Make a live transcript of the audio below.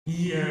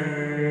Yeah.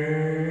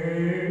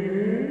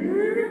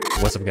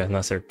 What's up, guys?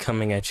 Nasser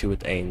coming at you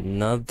with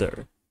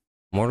another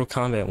Mortal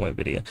Kombat 1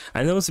 video.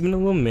 I know it's been a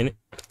little minute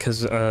because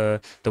the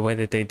way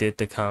that they did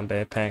the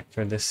combat pack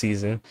for this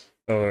season,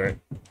 or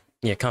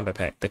yeah,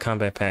 the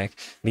combat pack,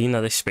 you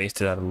know, they spaced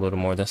it out a little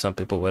more than some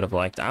people would have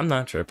liked. I'm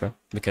not tripping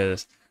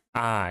because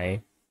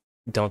I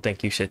don't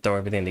think you should throw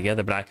everything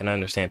together, but I can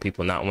understand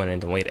people not wanting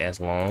to wait as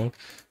long.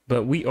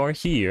 But we are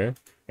here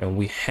and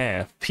we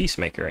have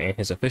Peacemaker in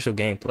his official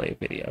gameplay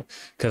video,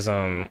 because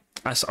I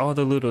saw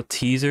the little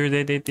teaser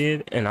that they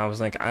did and I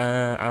was like,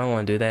 I don't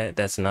want to do that.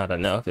 That's not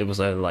enough. It was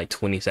like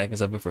 20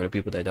 seconds of it for the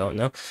people that don't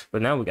know,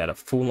 but now we got a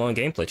full-on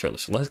gameplay trailer,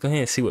 so let's go ahead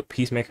and see what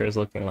Peacemaker is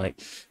looking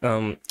like.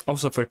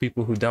 Also, for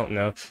people who don't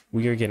know,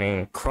 we are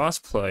getting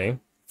crossplay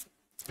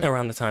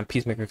around the time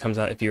Peacemaker comes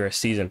out if you're a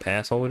season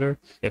pass holder.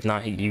 If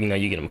not, you know,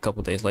 you get them a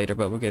couple days later.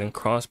 But we're getting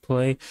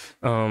crossplay,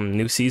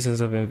 new seasons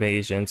of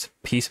Invasions,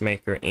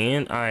 Peacemaker,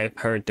 and I've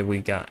heard that we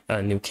got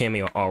a new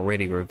cameo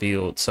already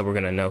revealed, so we're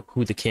gonna know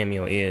who the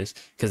cameo is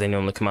because they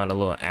normally come out a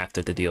little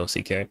after the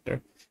DLC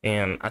character.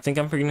 And I think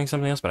I'm forgetting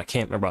something else, but I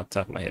can't remember off the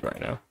top of my head right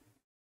now.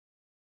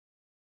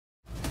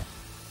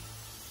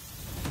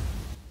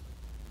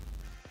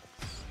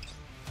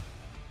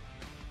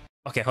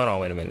 Okay, hold on,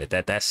 wait a minute.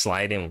 That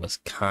slide-in was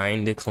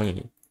kind of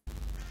clean.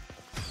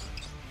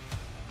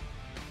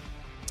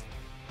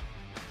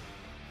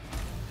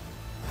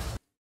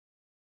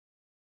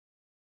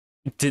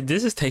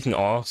 This is taking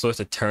all sorts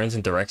of turns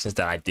and directions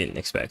that I didn't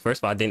expect. First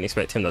of all, I didn't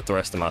expect him to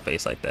thrust in my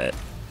face like that.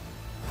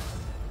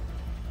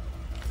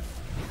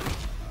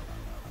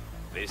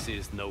 This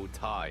is no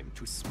time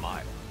to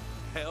smile.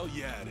 Hell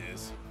yeah, it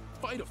is.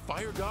 Fight a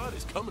fire god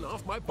is coming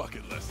off my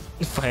bucket list.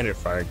 Fight a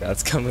fire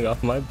god's coming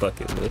off my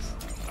bucket list.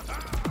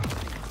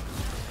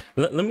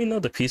 Let me know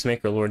the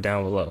Peacemaker lore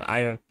down below.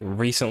 I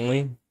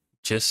recently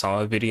just saw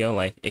a video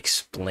like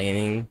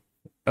explaining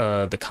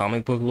the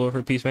comic book lore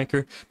for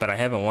Peacemaker, but I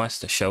haven't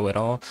watched the show at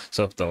all.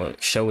 So if the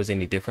show is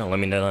any different, let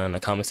me know in the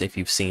comments if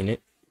you've seen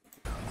it.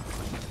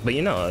 But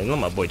you know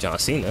my boy John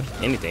Cena.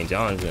 Anything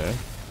John's in.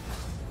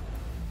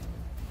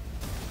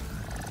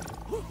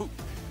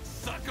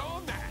 Suck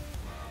on that.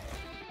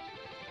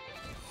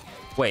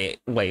 Wait.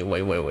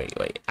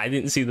 I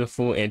didn't see the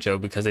full intro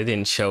because they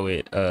didn't show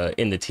it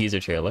in the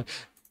teaser trailer.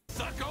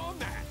 Suck on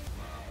that.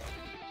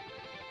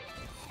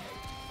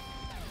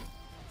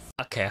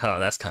 Okay, huh,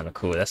 that's kind of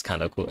cool. That's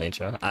kind of cool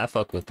intro. I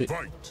fuck with it.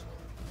 Fight.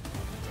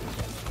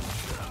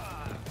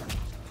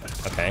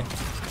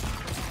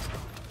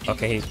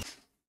 Okay,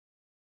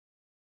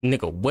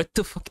 nigga, what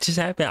the fuck just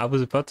happened? I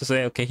was about to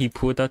say, okay, he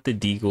pulled out the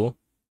deagle.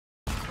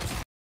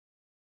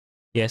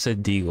 Yes, a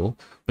deagle,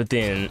 but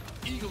then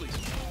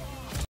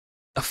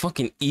a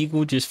fucking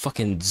eagle just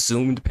fucking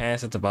zoomed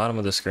past at the bottom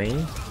of the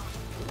screen.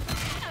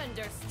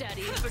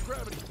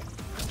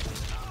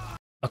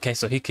 Okay,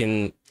 so he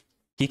can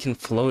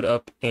float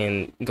up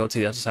and go to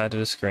the other side of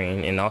the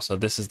screen, and also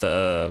this is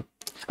the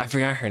I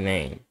forgot her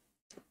name,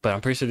 but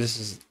I'm pretty sure this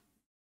is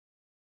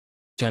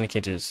Johnny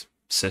Cage's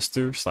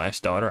sister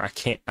 / daughter.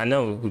 I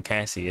know who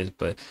Cassie is,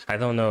 but I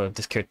don't know if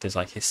this character is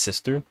like his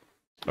sister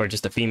or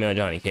just a female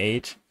Johnny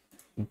Cage.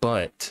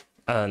 But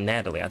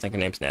Natalie, I think her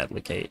name's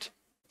Natalie Cage.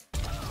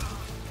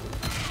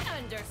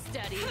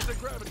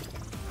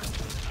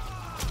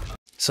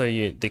 So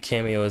the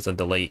cameo is a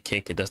delayed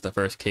kick. It does the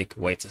first kick,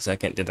 waits a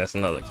second, then that's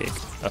another kick.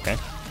 Okay.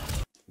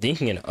 Then you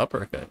can get an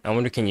uppercut. I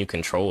wonder, can you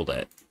control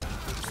that?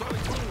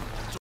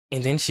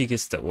 And then she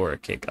gets the warrior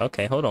kick.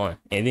 Okay, hold on.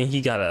 And then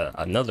he got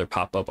another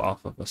pop-up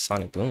off of a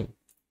Sonic Boom.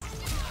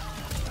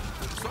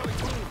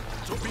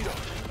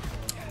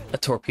 A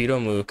torpedo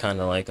move, kind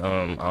of like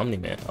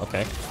Omni-Man.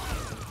 Okay.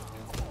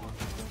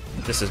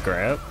 This is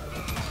grab.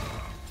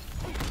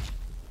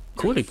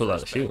 Cool, he pulled out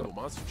the shield.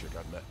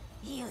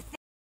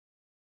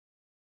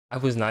 I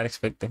was not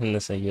expecting him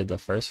to say you're the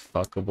first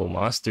fuckable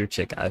monster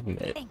chick I've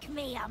met. Think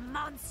me a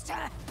monster?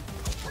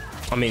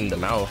 I mean, the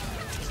mouth.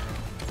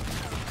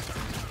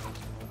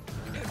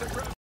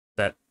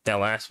 That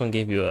last one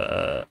gave you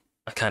a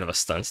kind of a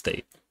stun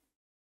state.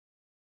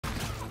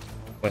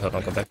 Wait, hold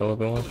on, go back a little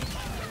bit more.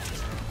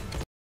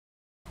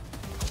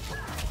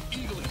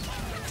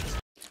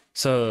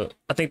 So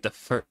I think the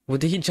first, well,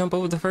 did he jump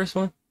over the first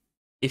one?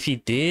 If he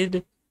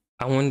did,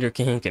 I wonder,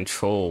 can he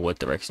control what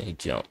direction he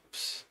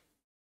jumps?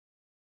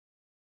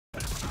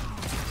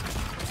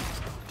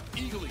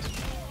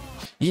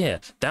 Yeah,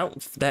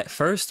 that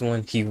first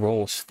one he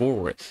rolls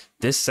forward.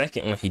 This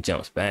second one he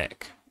jumps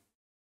back.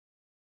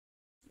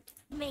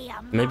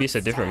 Maybe it's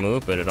a different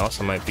move, but it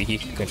also might be he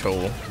can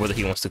control whether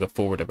he wants to go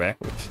forward or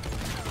backwards.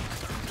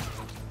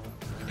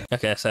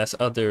 Okay, so that's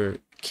other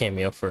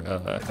cameo for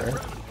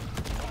her.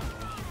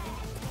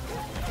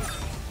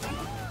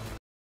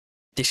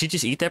 Did she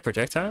just eat that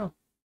projectile?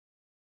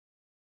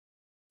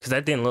 Because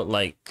that didn't look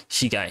like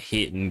she got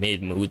hit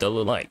mid-move. That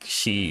looked like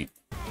she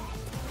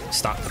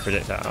stopped the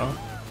projectile.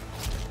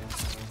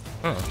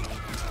 Huh.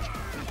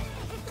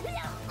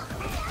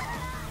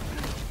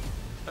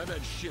 bet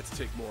shits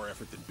take more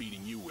effort than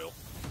beating you will.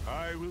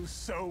 I will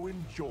so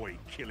enjoy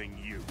killing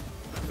you.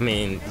 I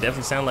mean,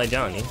 definitely sound like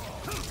Johnny.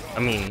 I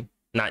mean,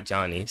 not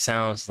Johnny.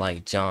 Sounds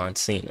like John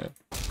Cena.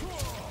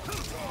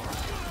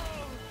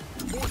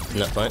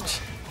 Nut punch.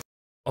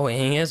 Oh,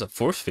 and he has a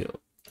force field.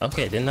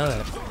 Okay, didn't know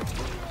that.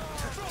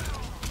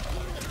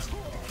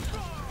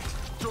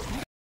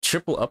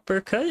 Triple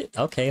uppercut?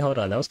 Okay, hold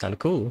on. That was kind of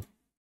cool.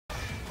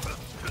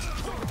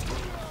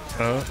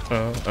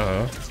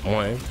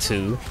 1,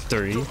 2,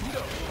 3.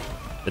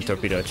 The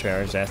torpedo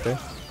charge after.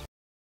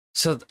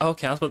 So,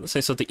 okay, I was about to say,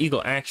 so the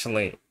eagle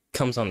actually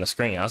comes on the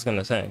screen. I was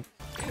gonna say.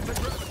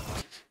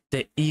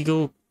 The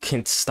eagle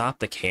can stop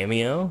the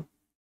cameo?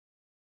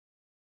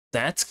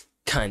 That's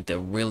kind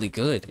of really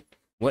good.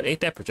 What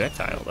ate that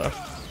projectile, though?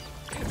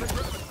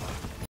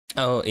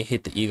 Oh, it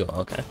hit the eagle.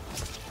 Okay.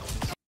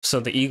 So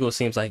the eagle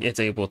seems like it's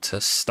able to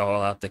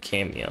stall out the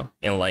cameo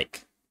and,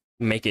 like,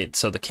 make it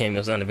so the cameo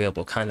is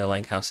unavailable, kind of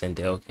like how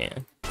Sindel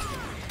can.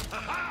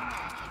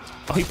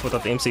 Oh, he pulled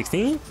out the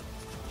M16?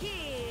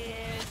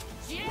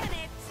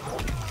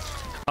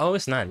 Oh,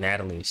 it's not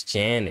Natalie, it's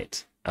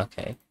Janet.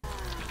 Okay.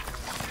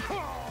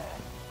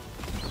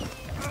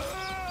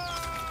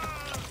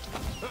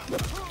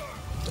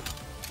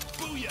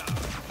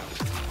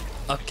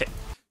 Okay.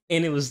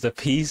 And it was the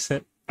piece.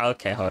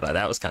 Okay, hold on.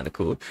 That was kind of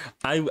cool.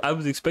 I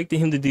was expecting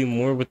him to do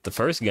more with the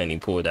first gun he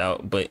pulled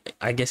out, but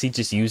I guess he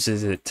just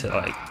uses it to,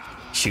 like,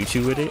 shoot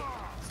you with it.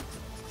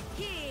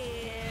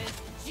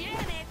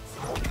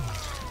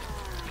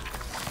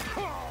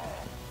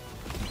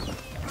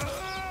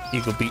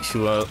 Eagle beats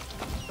you up.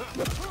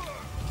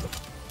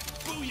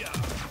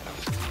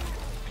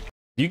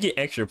 You get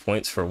extra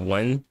points for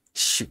one,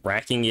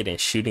 racking it and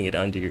shooting it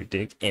under your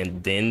dick,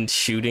 and then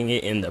shooting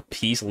it and the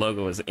peace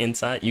logo is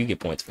inside. You get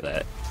points for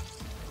that.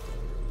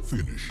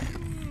 Finish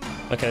him.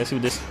 Okay, let's see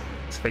what this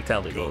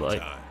spectacular go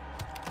like.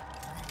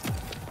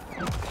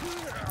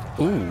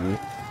 Ooh.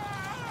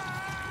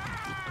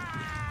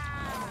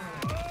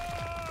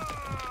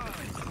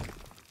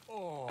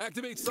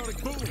 Activate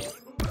sonic boom.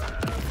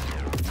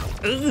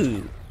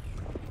 Ooh.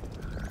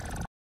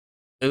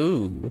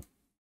 Ooh.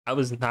 I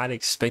was not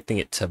expecting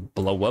it to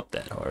blow up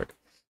that hard.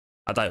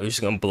 I thought it was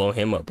just gonna blow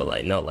him up, but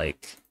like, no,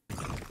 like...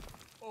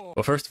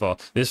 Well, first of all,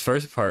 this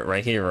first part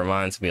right here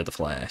reminds me of The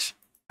Flash.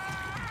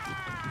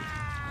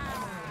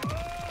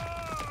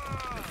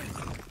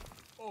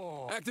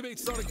 Activate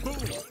sonic boom.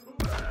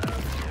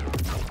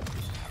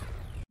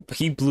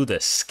 He blew the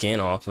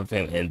skin off of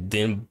him and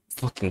then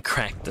fucking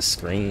cracked the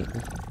screen.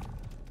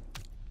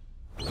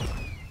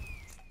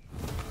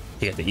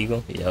 He got the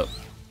eagle? Yep.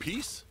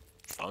 Peace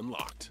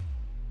unlocked.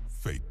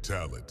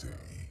 Fatality.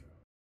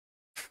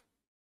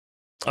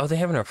 Oh, they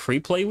having a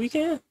free play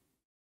weekend?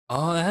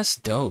 Oh, that's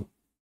dope.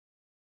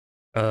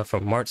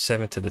 From March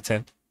 7th to the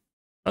 10th.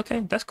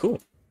 Okay, that's cool.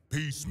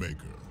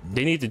 Peacemaker.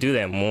 They need to do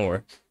that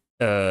more,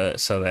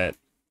 so that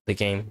the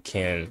game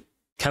can,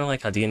 kind of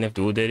like how DNF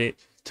Duel did it,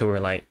 to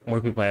where like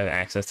more people have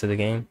access to the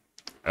game.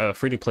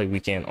 Free to play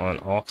weekend on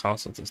all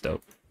consoles is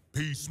dope.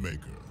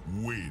 Peacemaker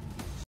win.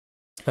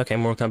 Okay,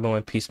 Mortal Kombat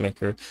 1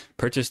 Peacemaker.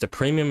 Purchase the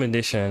premium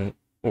edition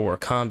or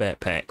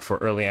combat pack for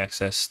early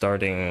access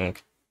starting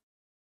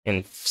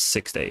in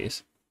 6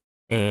 days.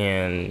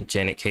 And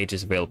Janet Cage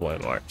is available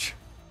in March.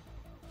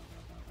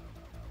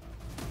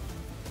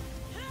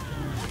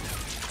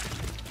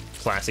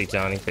 Classic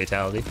Johnny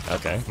fatality.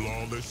 Okay.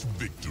 Flawless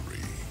victory.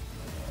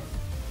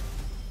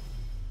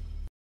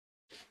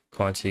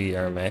 Quan Chi,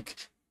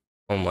 Ermac,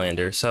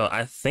 Homelander. So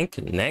I think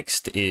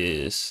next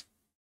is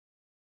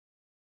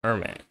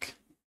Ermac,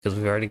 because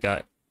we've already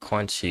got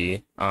Quan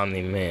Chi,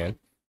 Omni-Man,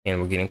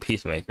 and we're getting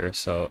Peacemaker.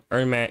 So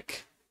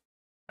Ermac,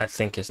 I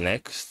think, is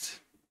next,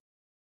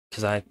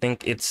 because I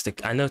think it's the,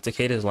 I know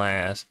Takeda's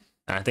last,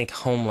 and I think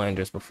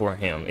Homelander's before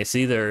him. It's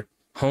either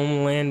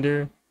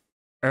Homelander,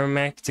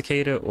 Ermac,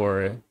 Takeda,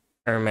 or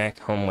Ermac,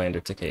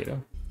 Homelander,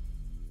 Takeda.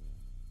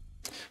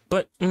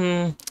 But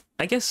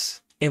I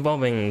guess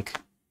involving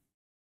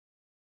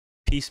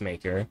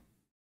Peacemaker,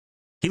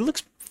 he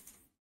looks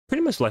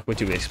pretty much like what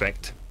you would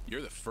expect.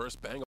 You're the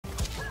first bang.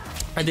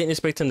 I didn't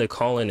expect him to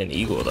call in an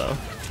eagle though.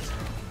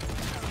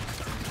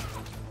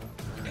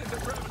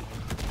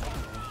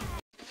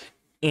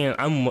 And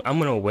I'm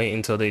gonna wait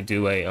until they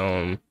do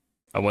a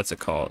what's it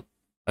called?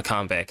 A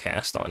combat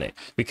cast on it,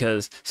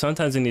 because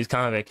sometimes in these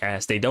combat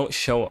casts they don't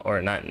show,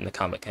 or not in the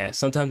combat cast,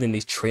 sometimes in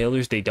these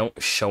trailers they don't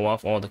show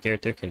off all the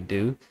character can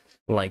do.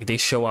 Like they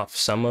show off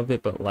some of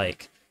it, but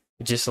like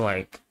just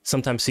like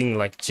sometimes seeing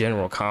like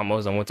general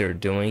combos on what they're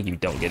doing, you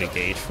don't get a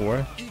gauge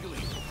for.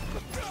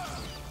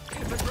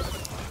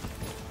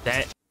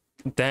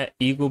 That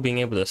eagle being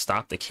able to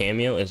stop the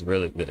cameo is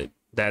really good.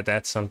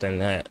 That's something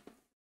that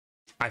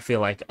I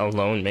feel like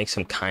alone makes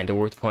him kind of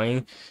worth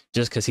playing,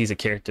 just because he's a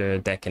character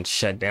that can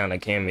shut down a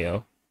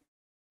cameo.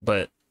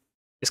 But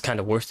it's kind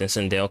of worse than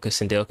Sindel, because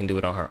Sindel can do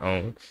it on her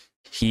own.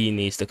 He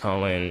needs to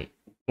call in,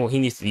 well, he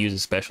needs to use a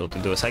special to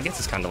do it. So I guess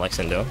it's kind of like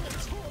Sindel.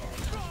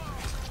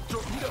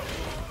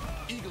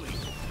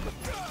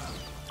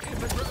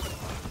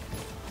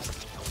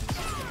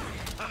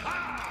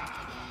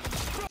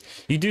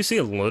 You do see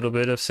a little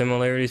bit of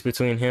similarities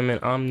between him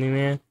and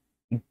Omni-Man,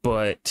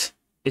 but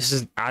it's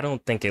just, I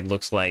don't think it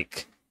looks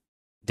like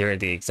they're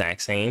the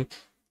exact same.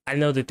 I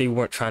know that they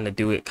weren't trying to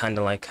do it kind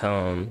of like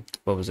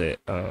what was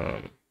it,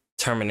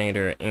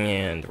 Terminator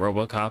and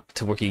RoboCop,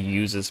 to where he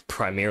uses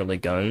primarily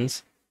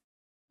guns.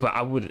 But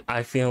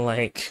I feel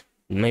like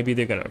maybe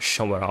they're gonna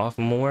show it off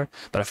more.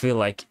 But I feel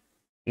like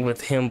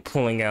with him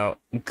pulling out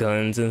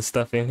guns and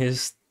stuff in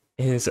his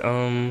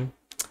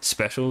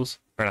specials,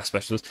 or not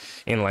specials,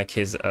 in like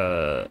his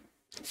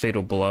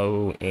Fatal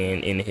Blow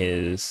and in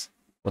his,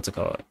 what's it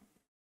called?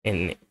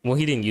 And well,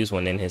 he didn't use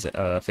one in his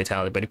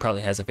fatality, but he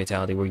probably has a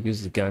fatality where he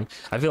uses a gun.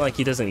 I feel like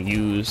he doesn't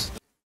use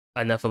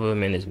enough of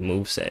them in his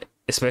moveset,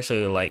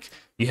 especially like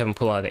you have him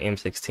pull out the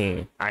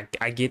M16.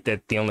 I get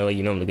that the only way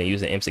you normally gonna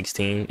use the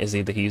M16 is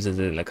either he uses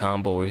it in a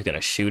combo or he's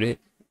gonna shoot it,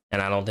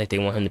 and I don't think they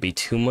want him to be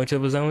too much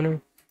of a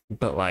zoner.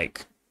 But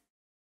like,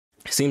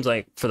 it seems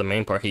like for the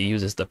main part he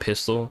uses the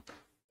pistol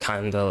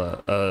kind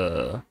of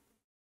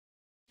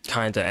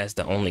as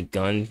the only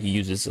gun. He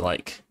uses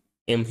like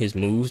in his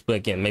moves, but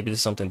again, maybe this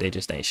is something they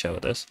just ain't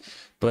showed us.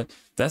 But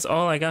that's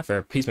all I got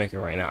for Peacemaker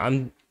right now.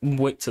 I'm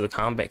wait to the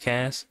combat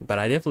cast, but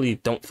I definitely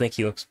don't think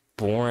he looks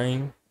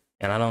boring,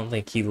 and I don't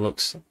think he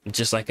looks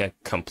just like a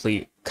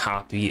complete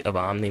copy of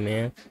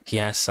Omni-Man. He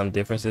has some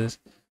differences,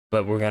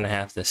 but we're gonna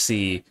have to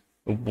see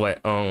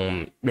what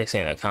they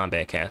say in the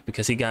combat cast,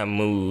 because he got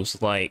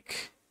moves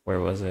like, where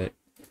was it,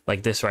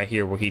 like this right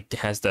here, where he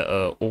has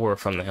the aura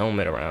from the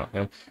helmet around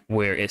him,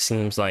 where it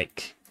seems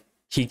like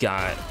he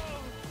got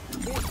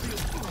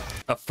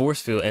a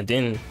force field, and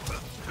then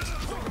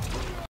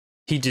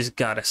he just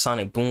got a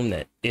sonic boom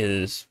that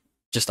is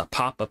just a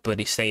pop-up, but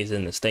he stays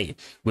in the state.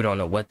 We don't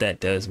know what that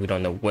does. We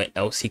don't know what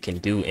else he can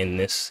do in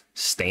this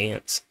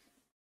stance,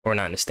 or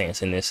not in the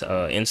stance, in this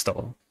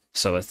install.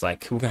 So it's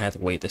like we're gonna have to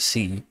wait to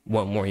see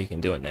what more he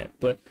can do in that.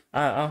 But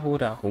I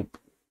hold out hope.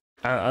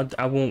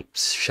 I won't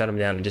shut him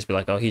down and just be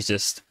like, oh, he's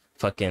just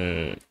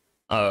fucking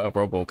a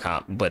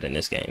RoboCop, but in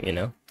this game, you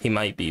know, he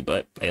might be,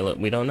 but hey, look,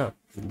 we don't know.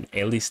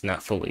 At least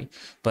not fully.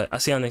 But I'll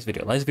see you on the next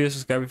video. Like this video,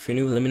 subscribe if you're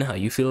new. Let me know how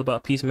you feel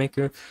about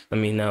Peacemaker. Let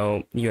me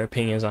know your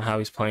opinions on how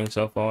he's playing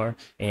so far,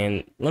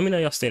 and let me know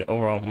y'all state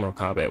overall Mortal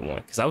Kombat 1,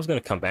 because I was gonna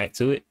come back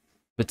to it,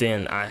 but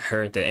then I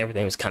heard that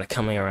everything was kind of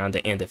coming around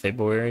the end of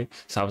February,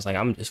 so I was like,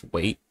 I'm just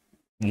wait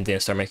and then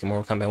start making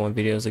Mortal Kombat 1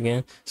 videos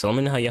again. So let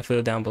me know how y'all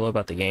feel down below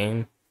about the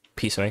game,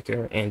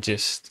 Peacemaker, and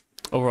just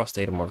overall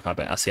state of Mortal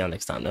Kombat. I'll see y'all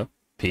next time though.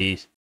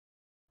 Peace.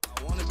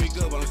 I wanna be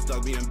good, but I'm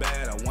stuck being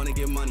bad. I wanna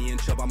get money and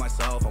chill by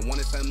myself. I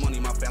wanna send money,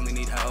 my family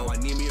need help. I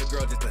need me a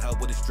girl just to help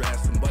with the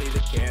stress. Somebody to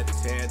care,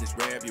 this hair, this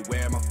rare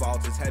everywhere. My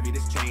fault is heavy,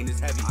 this chain is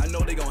heavy. I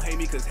know they gon' hate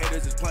me cause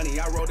haters is plenty.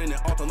 I rode in an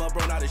Altima,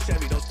 bro, not a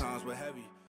Chevy. Those times were heavy.